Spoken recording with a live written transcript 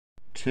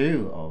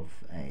2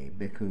 of a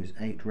Bhikkhu's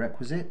 8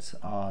 requisites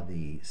are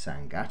the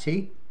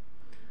Sangati,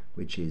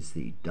 which is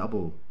the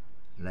double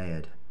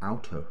layered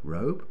outer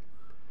robe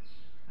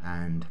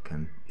and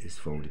is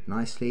folded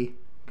nicely,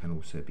 can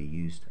also be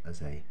used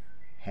as a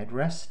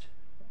headrest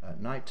at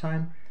night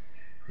time.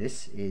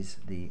 This is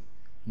the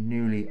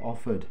newly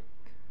offered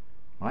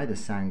by the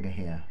Sangha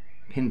here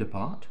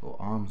PINDAPATA or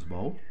alms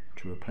bowl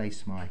to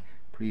replace my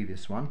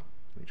previous one,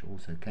 which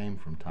also came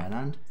from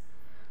Thailand.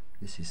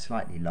 This is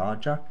slightly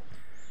larger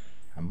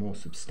and more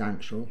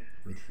substantial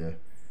with the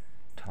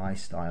Thai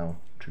style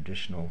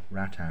traditional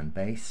rattan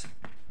base,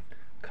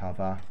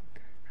 cover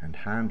and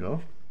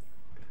handle.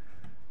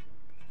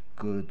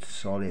 Good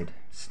solid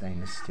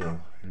stainless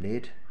steel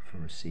lid for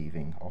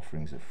receiving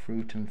offerings of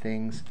fruit and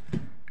things,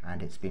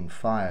 and it's been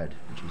fired,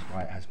 which is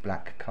why it has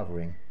black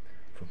covering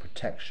for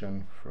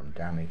protection from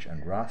damage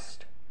and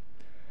rust.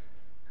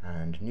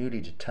 And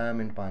newly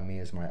determined by me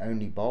as my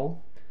only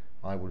bowl,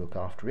 I will look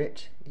after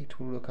it, it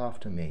will look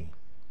after me.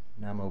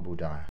 Namo Buddhaya.